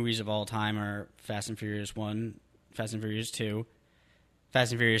favorite movies of all time are Fast and Furious 1, Fast and Furious 2,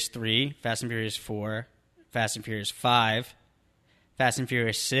 Fast and Furious 3, Fast and Furious 4, Fast and Furious 5, Fast and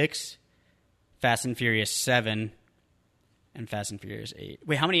Furious 6, Fast and Furious 7, and Fast and Furious 8.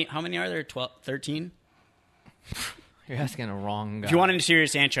 Wait, how many are there? 12, 13? You're asking a wrong guy. If you want a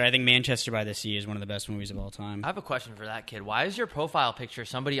serious answer, I think Manchester by the Sea is one of the best movies of all time. I have a question for that kid. Why is your profile picture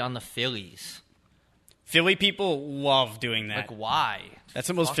somebody on the Phillies? Philly people love doing that. Like, why? That's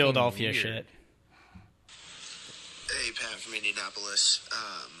the most Fucking Philadelphia weird. shit. Hey, Pat from Indianapolis.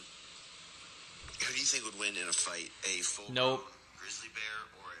 Who do you think would win in a fight? A full-grown Nope. grizzly bear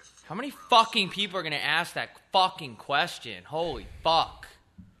or a... How many fucking people are going to ask that fucking question? Holy fuck.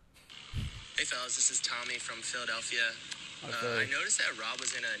 Hey fellas, this is Tommy from Philadelphia. I noticed that Rob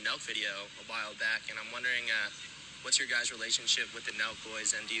was in a Nelk video a while back, and I'm wondering, what's your guys' relationship with the Nelk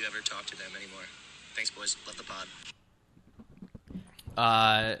boys, and do you ever talk to them anymore? Thanks, boys. Love the pod.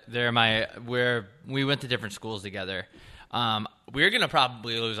 We went to different schools together. We're going to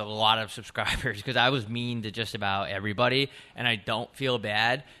probably lose a lot of subscribers because I was mean to just about everybody, and I don't feel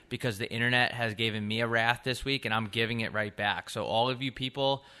bad because the internet has given me a wrath this week, and I'm giving it right back. So all of you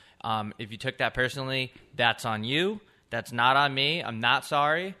people, if you took that personally, that's on you. That's not on me. I'm not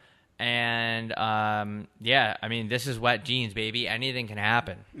sorry. And, yeah, I mean, this is wet jeans, baby. Anything can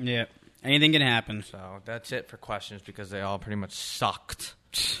happen. Yeah, anything can happen. So that's it for questions because they all pretty much sucked.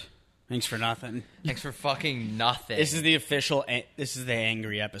 Thanks for nothing. Thanks for fucking nothing. This is the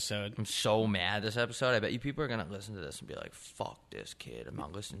angry episode. I'm so mad this episode. I bet you people are going to listen to this and be like, fuck this kid. I'm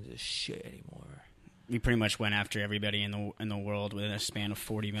not listening to this shit anymore. We pretty much went after everybody in the world within a span of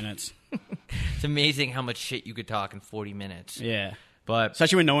 40 minutes. It's amazing how much shit you could talk in 40 minutes. Yeah. But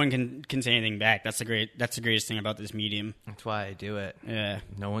especially when no one can say anything back. That's the greatest thing about this medium. That's why I do it. Yeah.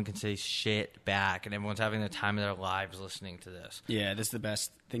 No one can say shit back, and everyone's having the time of their lives listening to this. Yeah, this is the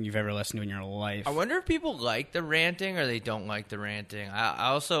best thing you've ever listened to in your life. I wonder if people like the ranting or they don't like the ranting. I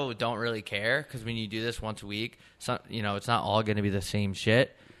also don't really care, because when you do this once a week, it's not all going to be the same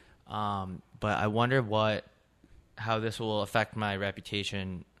shit. But I wonder how this will affect my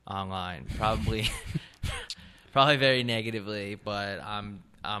reputation online. Probably very negatively, but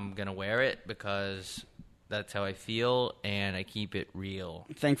I'm gonna wear it because that's how I feel, and I keep it real.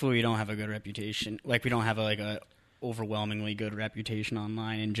 Thankfully, we don't have a good reputation. Like, we don't have a overwhelmingly good reputation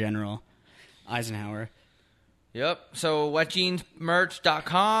online in general. Eisenhower. Yep. So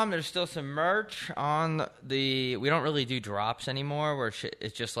wetjeansmerch.com. There's still some merch on the. We don't really do drops anymore. Where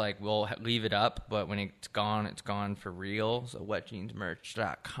it's just like we'll leave it up, but when it's gone for real. So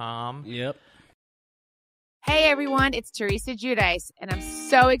wetjeansmerch.com. Yep. Hey everyone, it's Teresa Giudice, and I'm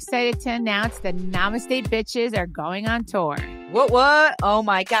so excited to announce the Namaste Bitches are going on tour. What? Oh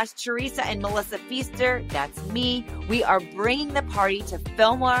my gosh, Teresa and Melissa Feaster, that's me. We are bringing the party to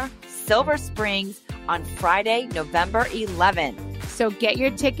Fillmore, Silver Springs on Friday, November 11th. So get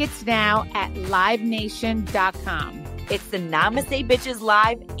your tickets now at livenation.com. It's the Namaste Bitches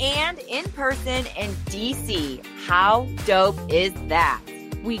live and in person in DC. How dope is that?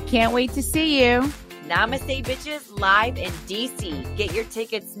 We can't wait to see you. Namaste Bitches live in DC. Get your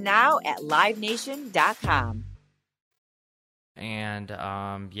tickets now at livenation.com. And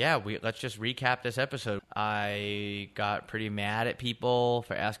let's just recap this episode. I got pretty mad at people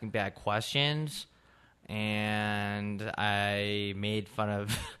for asking bad questions, and I made fun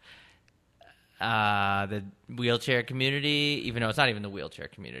of the wheelchair community, even though it's not even the wheelchair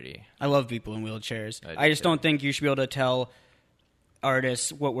community. I love people in wheelchairs. I just don't think you should be able to tell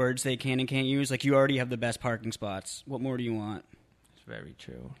artists what words they can and can't use. Like, you already have the best parking spots. What more do you want? It's very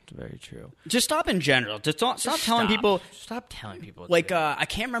true. It's very true. Just stop in general. Stop telling people. Stop telling people. Like, I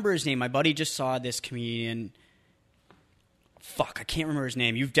can't remember his name. My buddy just saw this comedian. Fuck, I can't remember his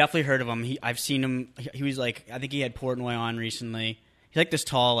name. You've definitely heard of him. I've seen him. He was like, I think he had Portnoy on recently. He's like this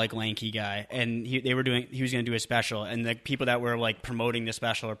tall, like, lanky guy, and he was going to do a special, and the people that were like promoting the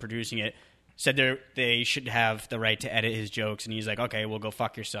special or producing it said they should have the right to edit his jokes, and he's like, okay, well, go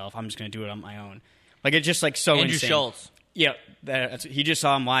fuck yourself. I'm just going to do it on my own. Like, it's just like so Andrew insane. Schultz. Yeah, he just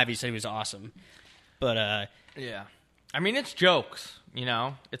saw him live. He said he was awesome. But yeah, I mean, it's jokes.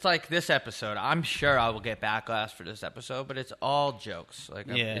 It's like this episode. I'm sure I will get backlash for this episode, but it's all jokes. Like,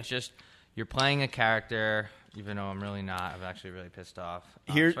 it's just you're playing a character, even though I'm really not. I'm actually really pissed off,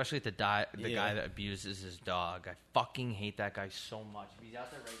 especially at the guy that abuses his dog. I fucking hate that guy so much. If he's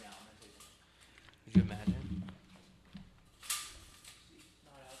out there right now, could you imagine? He's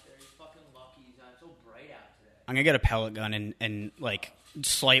not out there. He's fucking lucky. He's not so bright out today. I'm gonna get a pellet gun and like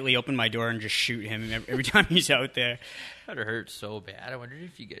slightly open my door and just shoot him every time he's out there. That hurt so bad. I wondered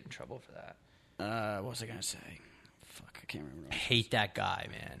if you get in trouble for that. What was I gonna say? Fuck, I can't remember. I hate that guy,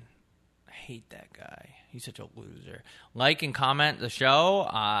 man. I hate that guy. He's such a loser. Like and comment the show.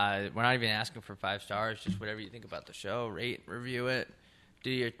 We're not even asking for 5 stars. Just whatever you think about the show. Rate, review it. Do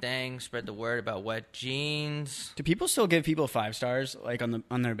your thing. Spread the word about Wet Jeans. Do people still give people 5 stars, like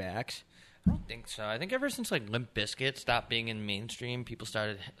on their backs? I don't think so. I think ever since like Limp Bizkit stopped being in mainstream, people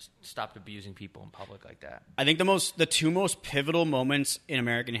stopped abusing people in public like that. I think the 2 most pivotal moments in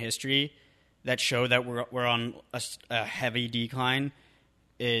American history that show that we're on a heavy decline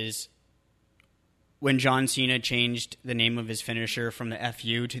is when John Cena changed the name of his finisher from the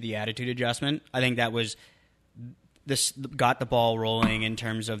FU to the Attitude Adjustment. I think that was. This got the ball rolling in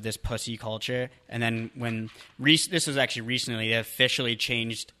terms of this pussy culture. And then when this was actually recently, they officially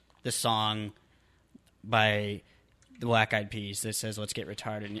changed the song by the Black Eyed Peas that says "Let's Get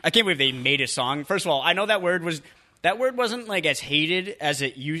Retarded." I can't believe they made a song. First of all, I know that word wasn't like as hated as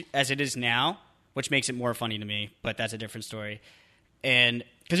it is now, which makes it more funny to me. But that's a different story. And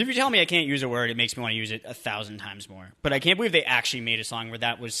because if you tell me I can't use a word, it makes me want to use it 1,000 times more. But I can't believe they actually made a song where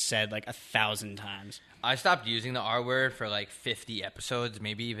that was said like 1,000 times. I stopped using the R word for like 50 episodes,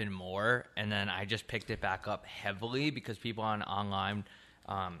 maybe even more, and then I just picked it back up heavily because people online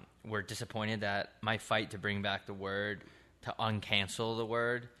were disappointed that my fight to bring back the word, to uncancel the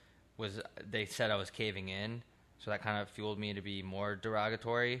word, they said I was caving in, so that kind of fueled me to be more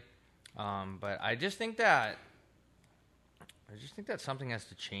derogatory. But I just think that something has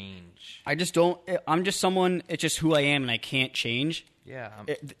to change. I just don't. I'm just someone. It's just who I am, and I can't change. Yeah.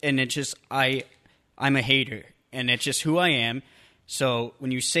 And it's just I'm a hater, and it's just who I am. So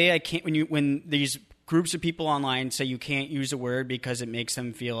when you say I can't, when these groups of people online say you can't use a word because it makes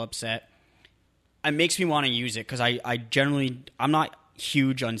them feel upset, it makes me want to use it because I'm not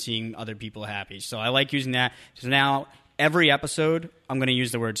huge on seeing other people happy. So I like using that. So now every episode, I'm going to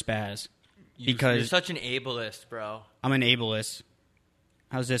use the word spaz. Because you're such an ableist, bro. I'm an ableist.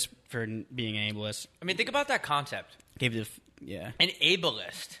 How's this for being an ableist? I mean, think about that concept. Yeah. An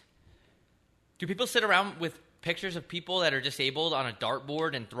ableist. Do people sit around with pictures of people that are disabled on a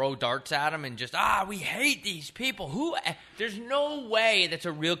dartboard and throw darts at them and just, we hate these people? There's no way that's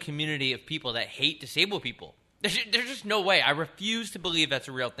a real community of people that hate disabled people. There's just no way. I refuse to believe that's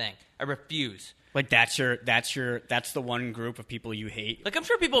a real thing. I refuse. Like that's the one group of people you hate. Like I'm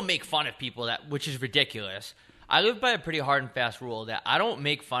sure people make fun of people which is ridiculous. I live by a pretty hard and fast rule that I don't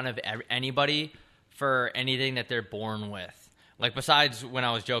make fun of anybody for anything that they're born with. Like besides when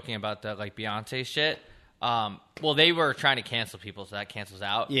I was joking about the like Beyonce shit. Well, they were trying to cancel people, so that cancels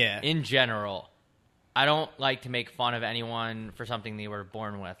out. Yeah. In general, I don't like to make fun of anyone for something they were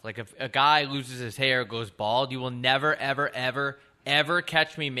born with. Like if a guy loses his hair, goes bald, you will never, ever, ever, ever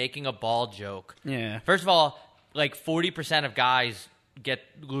catch me making a bald joke. Yeah. First of all, like 40% of guys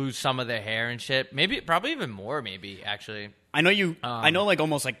lose some of their hair and shit. Probably even more. Maybe actually. I know you. I know like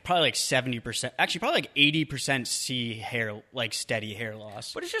almost like probably like 70%. Actually, probably like 80% see hair like steady hair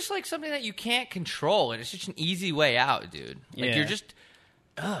loss. But it's just like something that you can't control, and it's just an easy way out, dude. Like you're just.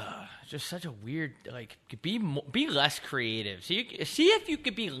 Just such a weird, like, be less creative. See if you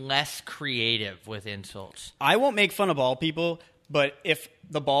could be less creative with insults. I won't make fun of bald people, but if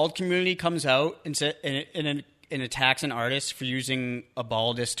the bald community comes out and attacks an artist for using a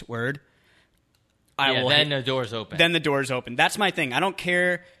baldest word, then the door's open. Then the door's open. That's my thing. I don't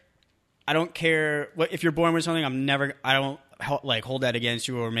care what if you're born with something. I don't like hold that against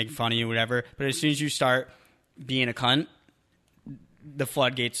you or make fun of you, or whatever. But as soon as you start being a cunt, the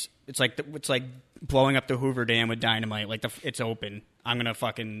floodgates. It's like blowing up the Hoover Dam with dynamite. Like it's open. I'm gonna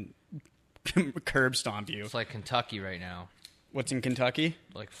fucking curb stomp you. It's like Kentucky right now. What's in Kentucky?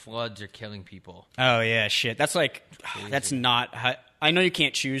 Like floods are killing people. Oh yeah, shit. That's like that's not how. I know you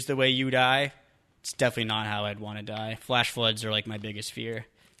can't choose the way you die. It's definitely not how I'd want to die. Flash floods are like my biggest fear.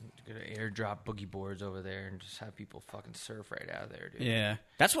 You're gonna airdrop boogie boards over there and just have people fucking surf right out of there, dude. Yeah,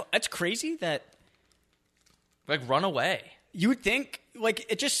 that's crazy. That like run away. You would think, like,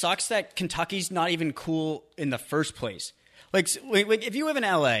 it just sucks that Kentucky's not even cool in the first place. Like if you live in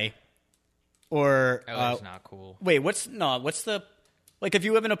L.A. or... LA's not cool. Wait, what's the... Like, if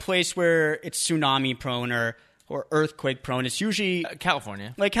you live in a place where it's tsunami-prone or earthquake prone. It's usually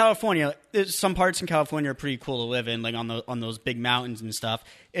California. Like California, some parts in California are pretty cool to live in, like on those big mountains and stuff.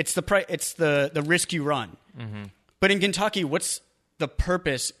 It's the risk you run. Mm-hmm. But in Kentucky, what's the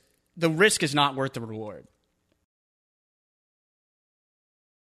purpose? The risk is not worth the reward.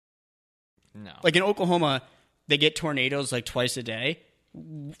 No. Like in Oklahoma, they get tornadoes like twice a day.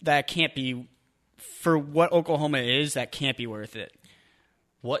 That can't be, for what Oklahoma is, that can't be worth it.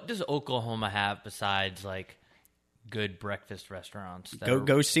 What does Oklahoma have besides like good breakfast restaurants?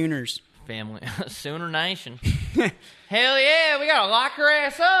 Go Sooners. Family Sooner Nation. Hell yeah, we gotta lock her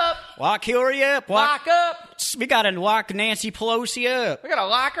ass up. Lock her up. Lock up. We gotta lock Nancy Pelosi up. We gotta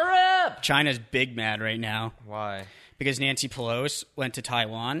lock her up. China's big mad right now. Why? Because Nancy Pelosi went to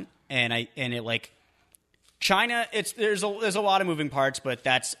Taiwan, China. There's a lot of moving parts, but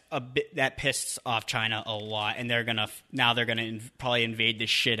that's a bit that pisses off China a lot, and they're gonna probably invade the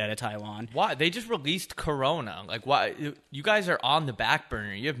shit out of Taiwan. Why? They just released Corona. Like, why? You guys are on the back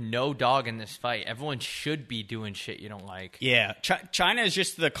burner. You have no dog in this fight. Everyone should be doing shit you don't like. Yeah, China is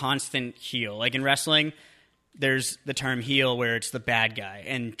just the constant heel. Like in wrestling, there's the term heel where it's the bad guy,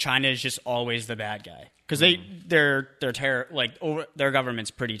 and China is just always the bad guy because their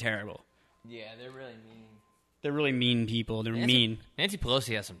government's pretty terrible. Yeah, they're really mean. They're really mean people. They're mean. Nancy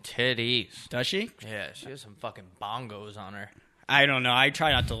Pelosi has some titties. Does she? Yeah, she has some fucking bongos on her. I don't know. I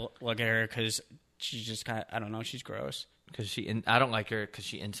try not to look at her because she's just kind of, I don't know, she's gross. I don't like her because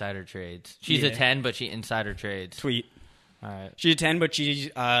she insider trades. She's a 10, but she insider trades. Tweet. All right. She's a 10, but she's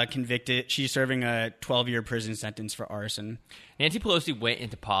convicted. She's serving a 12-year prison sentence for arson. Nancy Pelosi went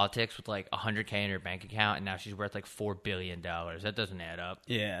into politics with like $100K in her bank account, and now she's worth like $4 billion. That doesn't add up.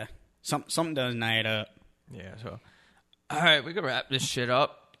 Yeah. Something doesn't add up. Yeah, so. All right, we can wrap this shit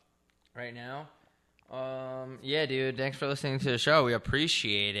up right now. Yeah, dude, thanks for listening to the show. We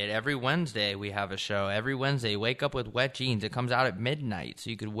appreciate it. Every Wednesday we have a show. Every Wednesday, Wake Up with Wet Jeans. It comes out at midnight, so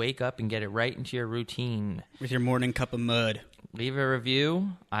you could wake up and get it right into your routine. With your morning cup of mud. Leave a review.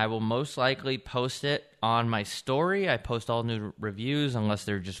 I will most likely post it on my story. I post all new reviews unless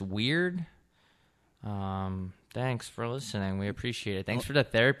they're just weird. Thanks for listening. We appreciate it. Thanks for the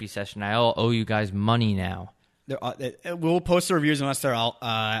therapy session. I owe you guys money now. We'll post the reviews unless they're all,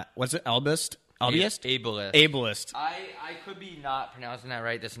 what's it, Albust? Ableist? Ableist. Ableist. I could be not pronouncing that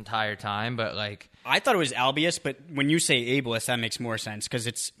right this entire time, but like I thought it was albiest, but when you say ableist, that makes more sense because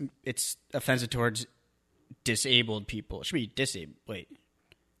it's offensive towards disabled people. It should be disabled. Wait.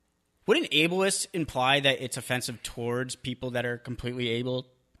 Wouldn't ableist imply that it's offensive towards people that are completely able?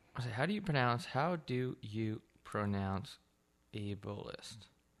 How do you pronounce ableist?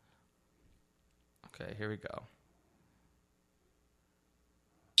 Okay, here we go.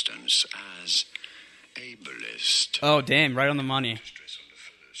 As ableist. Oh, damn, right on the money.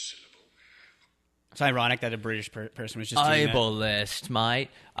 It's ironic that a British person was just doing ableist, mate.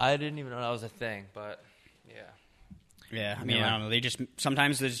 I didn't even know that was a thing, but yeah. Yeah, I mean, I don't know. They just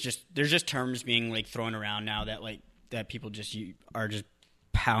sometimes there's just terms being like thrown around now that people just are just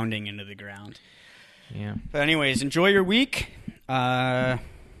pounding into the ground. Yeah. But anyways, enjoy your week, and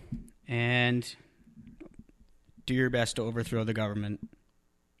do your best to overthrow the government.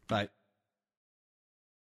 Bye.